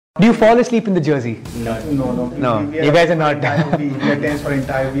Do you fall asleep in the jersey? No. No. You guys are not. We are tense for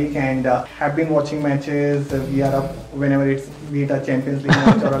entire week and have been watching matches. We are up whenever we hit a Champions League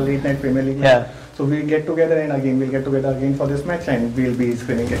match or a late night Premier League match. Yeah. So we'll get together and again we'll get together again for this match and we'll be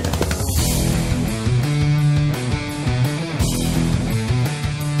screening it.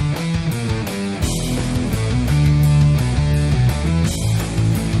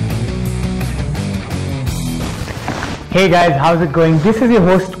 Hey guys, how's it going? This is your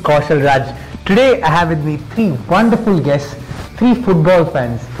host Kaushal Raj. Today I have with me three wonderful guests, three football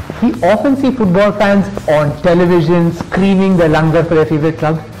fans. We often see football fans on television screaming their lungs out for their favorite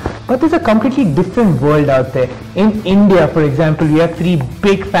club, but there's a completely different world out there. In India, for example, we have three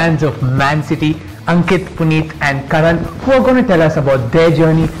big fans of Man City, Ankit, Puneet and Karan, who are going to tell us about their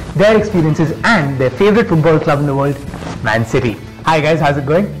journey, their experiences and their favorite football club in the world, Man City. Hi guys, how's it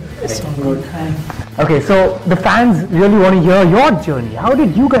going? It's all good. Hi. Okay, so the fans really want to hear your journey. How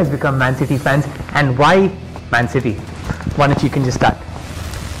did you guys become Man City fans and why Man City? Why don't you can just start?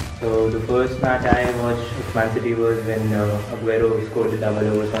 So the first match I watched of Man City was when Aguero scored the double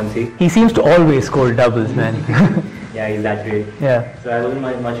over Swansea. He seems to always score doubles, man. Yeah, he's that great. Yeah. So I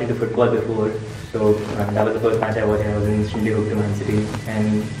wasn't much into football before. So that was the first match I watched and I was instantly hooked to Man City.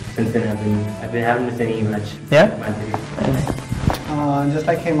 And since then I haven't missed any match. Yeah? Man City. Just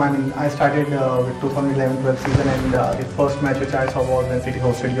like him, I started with 2011-12 season and the first match which I saw was when City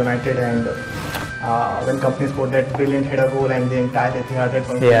hosted United and when Company scored that brilliant header goal and the entire Etihad had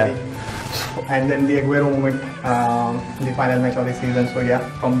gone Yeah. crazy. And then the Aguero moment, the final match of the season. So yeah,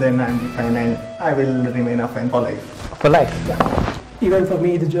 from then I'm a fan and I will remain a fan for life. For life? Yeah. Even for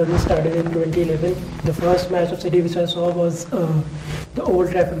me, the journey started in 2011. The first match of City which I saw was the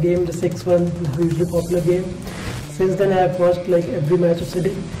Old Trafford game, the 6-1, the hugely popular game. Since then, I have watched like every match of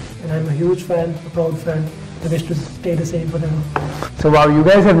City, and I'm a huge fan, a proud fan. I wish to stay the same forever. So wow, you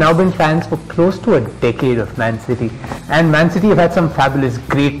guys have now been fans for close to a decade of Man City. And Man City have had some fabulous,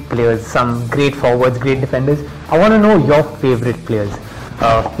 great players, some great forwards, great defenders. I want to know your favorite players.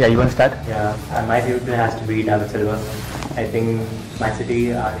 Yeah, you want to start? Yeah, my favorite player has to be David Silva. I think Man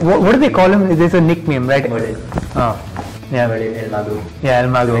City... What do they call him? There's a nickname, right? Model. Oh, yeah. El Mago. Yeah, El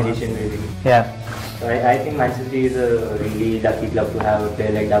Mago. Magician, really. Yeah. So I think Man City is a really lucky club to have a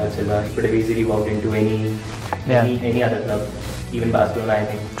player like David Silva. He could have easily walked into any other club, even Barcelona. I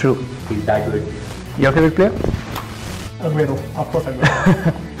think. True. He's that good. Your favorite player? Aguero, of course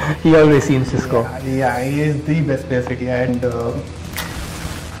Aguero. He always seems to score. Yeah, he is the best player City and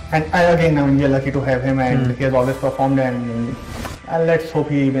again we are lucky to have him and he has always performed and let's hope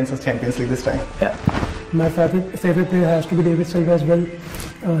he wins the Champions League this time. Yeah. My favorite player has to be David Silva as well.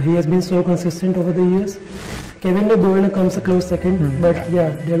 He has been so consistent over the years. Kevin De Bruyne comes a close second, but yeah,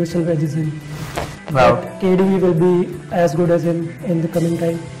 David Silva is in. Wow. But KD will be as good as him in the coming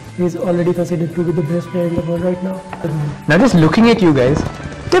time. He's already considered to be the best player in the world right now. Now just looking at you guys,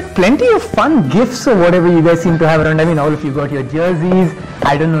 there are plenty of fun gifts or whatever you guys seem to have around. I mean, all of you got your jerseys.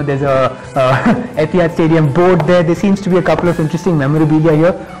 I don't know, there's a Etihad Stadium board there. There seems to be a couple of interesting memorabilia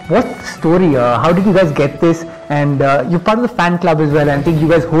here. What's the story? How did you guys get this? And you're part of the fan club as well. I think you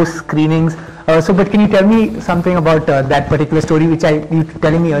guys host screenings. But can you tell me something about that particular story which you were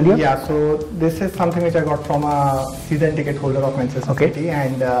telling me earlier? Yeah, so this is something which I got from a season ticket holder of Manchester City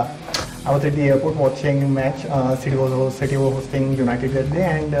and I was at the airport watching a match. City was hosting United that day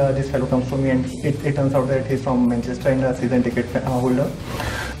and this fellow comes to me and it turns out that he's from Manchester and a season ticket holder.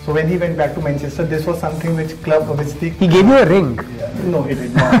 So when he went back to Manchester, this was something which He gave you a ring? No, he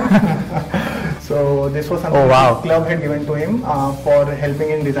did not. So this was something the club had given to him for helping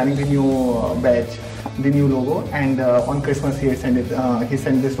in designing the new badge, the new logo, and on Christmas he sent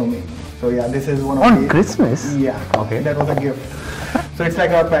this to me. So yeah, this is one of On Christmas? Yeah, okay. That was a gift. So it's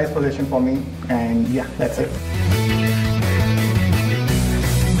like a prized possession for me, and yeah, that's it.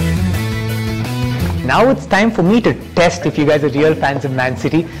 Now it's time for me to test if you guys are real fans of Man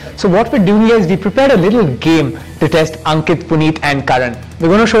City. So what we're doing here is we prepared a little game to test Ankit, Puneet and Karan. We're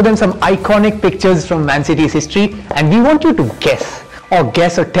going to show them some iconic pictures from Man City's history and we want you to guess or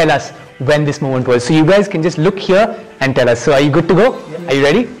tell us when this moment was. So you guys can just look here and tell us. So are you good to go? Yeah. Are you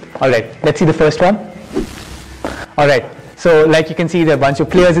ready? Alright, let's see the first one. Alright. So like you can see there are a bunch of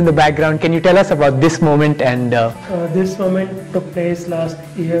players in the background. Can you tell us about this moment and... This moment took place last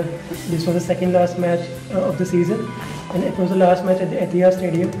year. This was the second last match of the season and it was the last match at the Etihad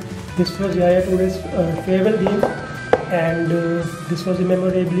Stadium. This was Yaya Toure's farewell game and this was the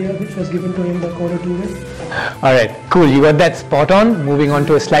memorabilia which was given to him by Koda Toure. Alright, cool. You got that spot on. Moving on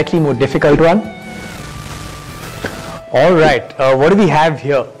to a slightly more difficult one. Alright, what do we have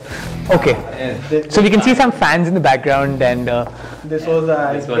here? Okay. So we can see some fans in the background, and This was,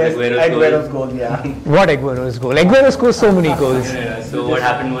 This was Aguero's goal, yeah. what Aguero's goal? Aguero scores so many goals. So what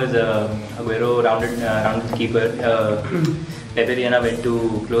happened was Aguero rounded the keeper. Pepe Reina went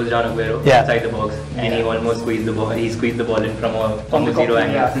to close down Aguero inside the box, and he almost squeezed the ball. He squeezed the ball in from the zero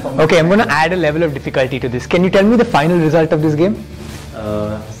angle. Yeah, Okay, I'm going to add a level of difficulty to this. Can you tell me the final result of this game?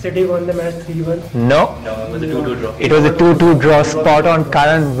 City won the match 3-1. No. No, it was a 2-2 draw. It was a 2-2 draw. Spot on,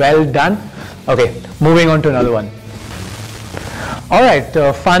 Karan. Well done. Okay, moving on to another one. All right,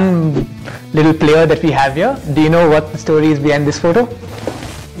 fun little player that we have here. Do you know what the story is behind this photo?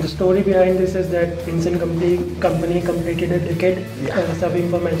 The story behind this is that Vincent Company completed a decade serving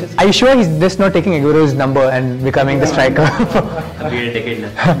for Manchester. Are you sure he's just not taking Aguero's number and becoming the striker? Completed a decade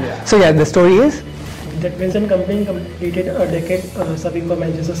left. So yeah, the story is? That Vincent Company completed a decade serving for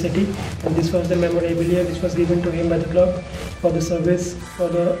Manchester City, and this was the memorabilia which was given to him by the club for the service, for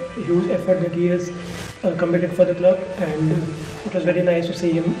the huge effort that he has committed for the club, and it was very nice to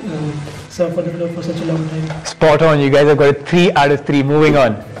see him serve for the club for such a long time. Spot on, you guys have got a 3 out of 3. Moving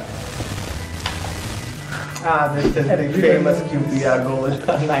on. This is the famous QPR goal,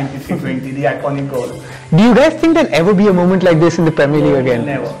 93-20, the iconic goal. Do you guys think there'll ever be a moment like this in the Premier League again?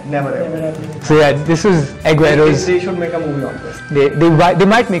 Never ever. So yeah, this is Aguero's. They should make a movie on this. They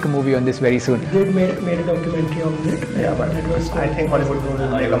might make a movie on this very soon. They made a documentary on it. Yeah, but That was I think Hollywood will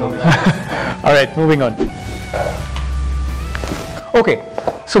make a movie. All right, moving on. Okay,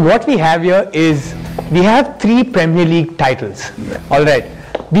 so what we have here is we have 3 Premier League titles. All right.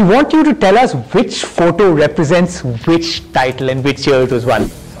 We want you to tell us which photo represents which title and which year it was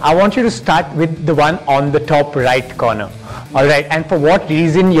won. I want you to start with the one on the top right corner. All right, and for what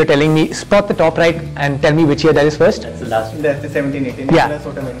reason you're telling me, spot the top right and tell me which year that is first. That's the last one. That's the 17-18. Yeah,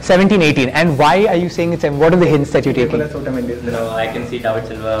 17-18. And why are you saying it's, and what are the hints that you're taking? No, I can see David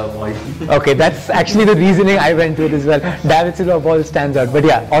Silva ball. Okay, that's actually the reasoning I went with as well. David Silva ball stands out. But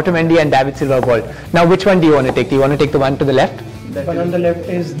yeah, Otamendi and David Silva ball. Now, which one do you want to take? Do you want to take the one to the left? the one on the left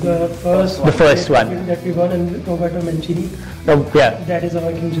is the first one that we won, and Roberto Mancini. Oh, yeah. That is how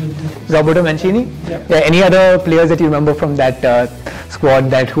I can judge that. Roberto Mancini? Yeah. Any other players that you remember from that squad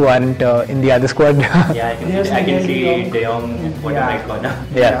that who aren't in the other squad? Yeah, I can see De Jong on the right corner.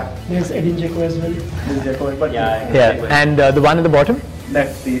 Yeah. There's Edin Dzeko as well. But Yeah. And the one at the bottom?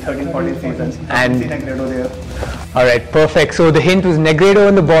 That's the 13-14 season. And see Negredo there. All right, perfect. So the hint was Negredo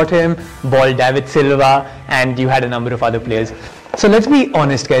on the bottom, ball David Silva, and you had a number of other players. So let's be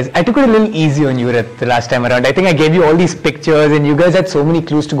honest, guys. I took it a little easy on you the last time around. I think I gave you all these pictures and you guys had so many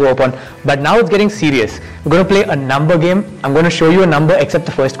clues to go upon. But now it's getting serious. We're going to play a number game. I'm going to show you a number except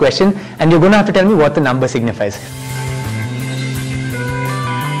the first question, and you're going to have to tell me what the number signifies.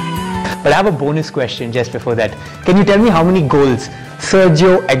 But I have a bonus question just before that. Can you tell me how many goals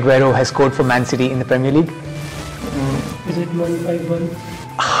Sergio Aguero has scored for Man City in the Premier League? Is it 151?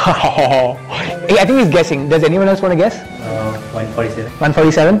 I think he's guessing. Does anyone else want to guess? 147.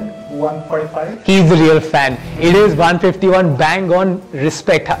 147? 145. He's the real fan. It is 151. Bang on.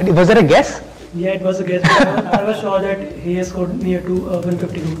 Respect. Was that a guess? Yeah, it was a guess. I was sure that he has scored near to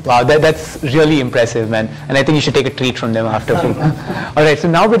 150 goals. Wow, that's really impressive, man. And I think you should take a treat from them after. All right, so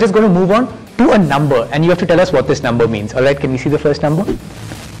now we're just going to move on to a number, and you have to tell us what this number means. All right, can we see the first number?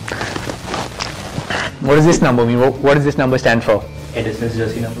 What does this number mean? What does this number stand for? Edison's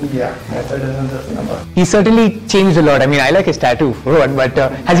jersey number. Yeah, that's Edison's jersey number. He certainly changed a lot. I mean, I like his tattoo, but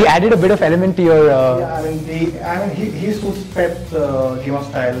has he added a bit of element to your? Yeah, he suits Pep's game of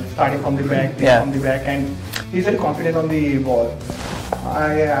style, starting from the back, from the back, and he's very confident on the ball.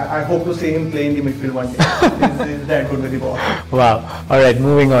 I hope to see him play in the midfield one day. He's that good with the ball. Wow. All right,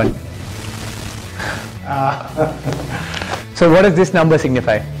 moving on. So, what does this number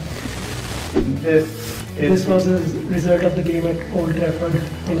signify? This was the result of the game at Old Trafford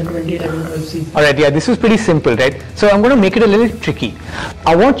in the 2011-12 season. Alright, yeah, this was pretty simple, right? So I'm going to make it a little tricky.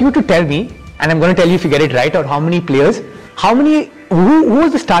 I want you to tell me, and I'm going to tell you if you get it right, or how many players, who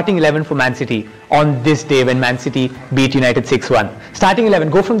was the starting 11 for Man City on this day when Man City beat United 6-1? Starting 11,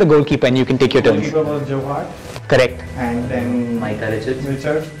 go from the goalkeeper and you can take your turns. The goalkeeper was Joe Hart. Correct. And then Micah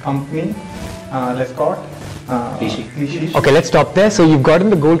Richards, Company, Lescott. Clichy. Okay, let's stop there. So you've gotten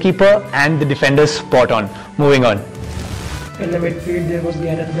the goalkeeper and the defenders spot on. Moving on. In the midfield there was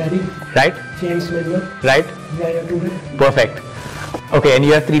Gareth Barry. Right. James Milner. Right. Yaya Toure. Perfect. Okay, and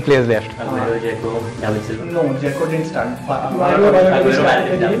you have 3 players left. Aguero, Dzeko, David Silva. No, Dzeko didn't start. Aguero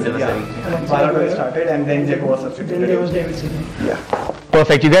started and then Dzeko was substituted. Then there was David Silva. Yeah.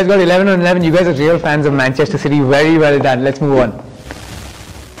 Perfect. You guys got 11 on 11. You guys are real fans of Manchester City. Very well done. Let's move on.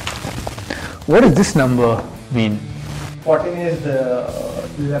 What does this number mean? 14 is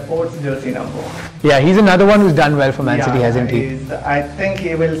Laporte's jersey number. Yeah, he's another one who's done well for Man City, hasn't he? I think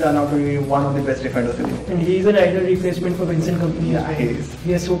he will turn out to be one of the best defenders in the world. And he's an ideal replacement for Vincent Kompany. Yeah, he is.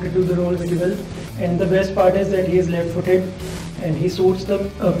 He has suited to the role very well. And the best part is that he is left-footed and he suits the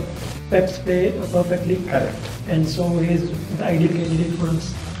Pep's play perfectly. Correct. And so he is the ideal candidate for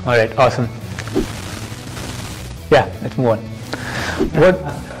us. All right, awesome. Yeah, let's move on. What?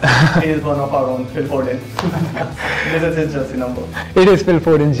 He is one of our own, Phil Foden. This is his jersey number. It is Phil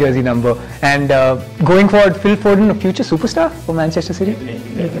Foden's jersey number. And going forward, Phil Foden, a future superstar for Manchester City?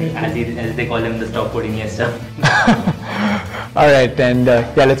 As they call him, the stock Foden, yes, sir. All right, and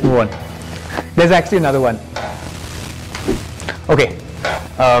yeah, let's move on. There's actually another one. Okay,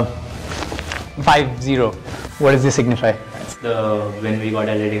 5-0. What does this signify? That's the win we got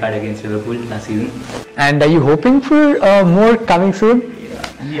at Red Card against Liverpool last season. And are you hoping for more coming soon?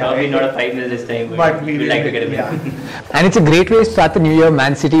 Yeah, probably not a 5-0 this time, but we'd like to get a win. Yeah. And it's a great way to start the new year,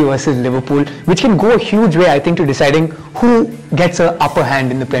 Man City versus Liverpool, which can go a huge way, I think, to deciding who gets an upper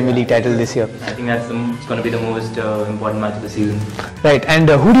hand in the Premier League title this year. I think that's it's going to be the most important match of the season. Right, and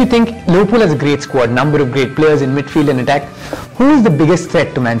who do you think? Liverpool has a great squad, number of great players in midfield and attack. Who is the biggest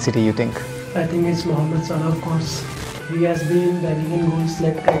threat to Man City, you think? I think it's Mohamed Salah, of course. He has been bagging in goals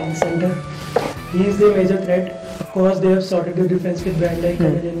left, right and centre. He is the major threat. Of course, they have sorted the defense with Van Dijk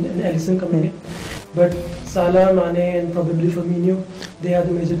coming in and Alisson coming in. But Salah, Mane and probably Firmino, they are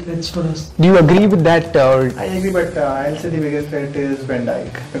the major threats for us. Do you agree with that? I agree, but I'll say the biggest threat is Van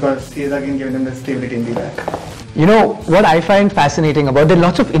Dijk because he is again giving them the stability in the back. You know, what I find fascinating about, there are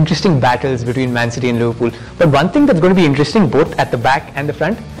lots of interesting battles between Man City and Liverpool. But one thing that's going to be interesting both at the back and the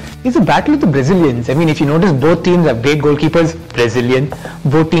front is the battle of the Brazilians. I mean, if you notice, both teams have great goalkeepers, Brazilian.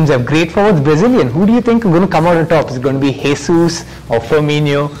 Both teams have great forwards, Brazilian. Who do you think are going to come out on top? Is it going to be Jesus or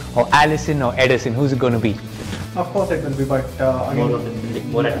Firmino or Alisson or Ederson? Who's it going to be? Of course it will be, but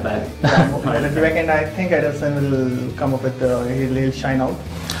again, More at the back. yeah, more at the back, and I think Ederson will come up with he'll shine out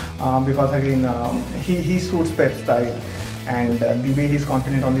because again he suits Pep's style, and the way he's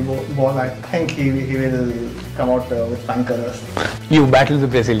confident on the ball, I think he will come out with flying colours. You battle the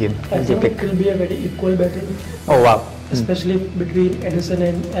Brazilian. I Who's your think pick? it will be a very equal battle, Oh wow. especially between Ederson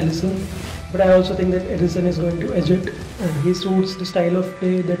and Alisson. But I also think that Ederson is going to edge it, and he suits the style of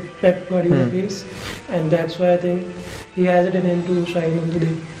play that Pep Guardiola plays, and that's why I think he has it in him to shine on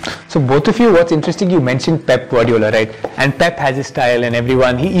today. So both of you, what's interesting, you mentioned Pep Guardiola, right? And Pep has his style and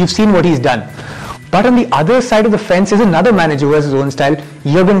everyone, you've seen what he's done. But on the other side of the fence is another manager who has his own style,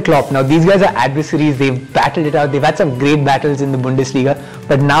 Jurgen Klopp. Now these guys are adversaries, they've battled it out, they've had some great battles in the Bundesliga,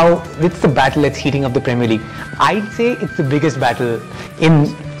 but now it's the battle that's heating up the Premier League. I'd say it's the biggest battle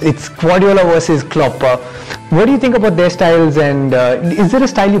it's Guardiola versus Klopp. What do you think about their styles, and is there a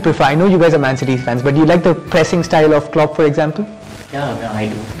style you prefer? I know you guys are Man City fans, but do you like the pressing style of Klopp, for example? Yeah, I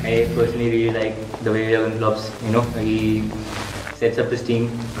do. I personally really like the way Jurgen Klopp's, he sets up his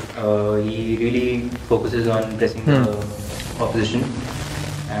team. He really focuses on pressing the opposition,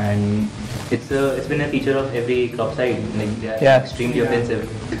 and it's been a feature of every Klopp side. Like they are extremely offensive.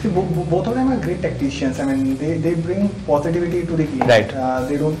 See, both of them are great tacticians. I mean, they bring positivity to the game. Right.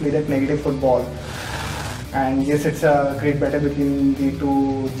 They don't play that negative football. And yes, it's a great battle between the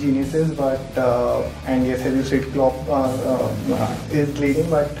two geniuses. But and yes, as you said, Klopp is leading.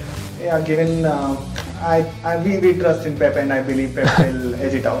 But yeah, given we trust in Pep, and I believe Pep will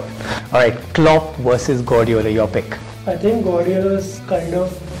edge it out. All right, Klopp versus Guardiola, your pick. I think Guardiola is kind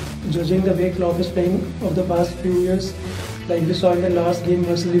of judging the way Klopp is playing of the past few years. Like we saw in the last game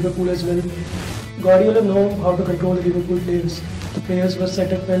versus Liverpool as well. Guardiola knows how to control the Liverpool players. The players were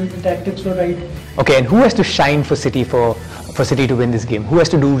set up well, the tactics were right. Okay, and who has to shine for City for City to win this game? Who has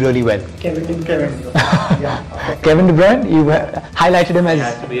to do really well? Kevin. Yeah. Kevin De Bruyne, you highlighted him It as...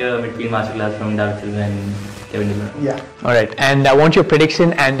 has to be a midfield masterclass from David Silva and Kevin De Bruyne. Yeah. All right, and I want your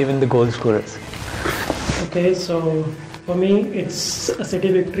prediction and even the goal scorers. Okay, so for me it's a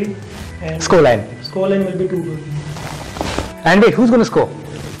City victory. And Scoreline. Scoreline will be 2-2. And wait, who's going to score?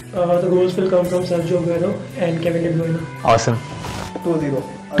 The goals will come from Sergio Aguero and Kevin De Bruyne. Awesome. 2-0.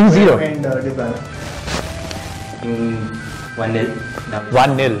 2-0. And De Bruyne. 1-0.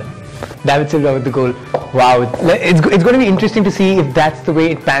 1-0. David Silva with the goal. Wow, it's going to be interesting to see if that's the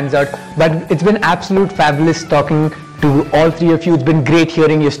way it pans out. But it's been absolute fabulous talking to all three of you. It's been great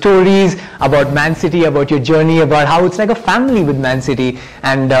hearing your stories about Man City, about your journey, about how it's like a family with Man City.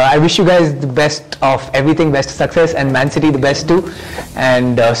 And I wish you guys the best of everything, best success, and Man City the best too.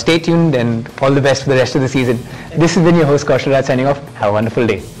 And stay tuned and all the best for the rest of the season. This has been your host Kaushal Raj signing off. Have a wonderful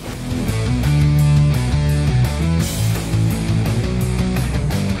day.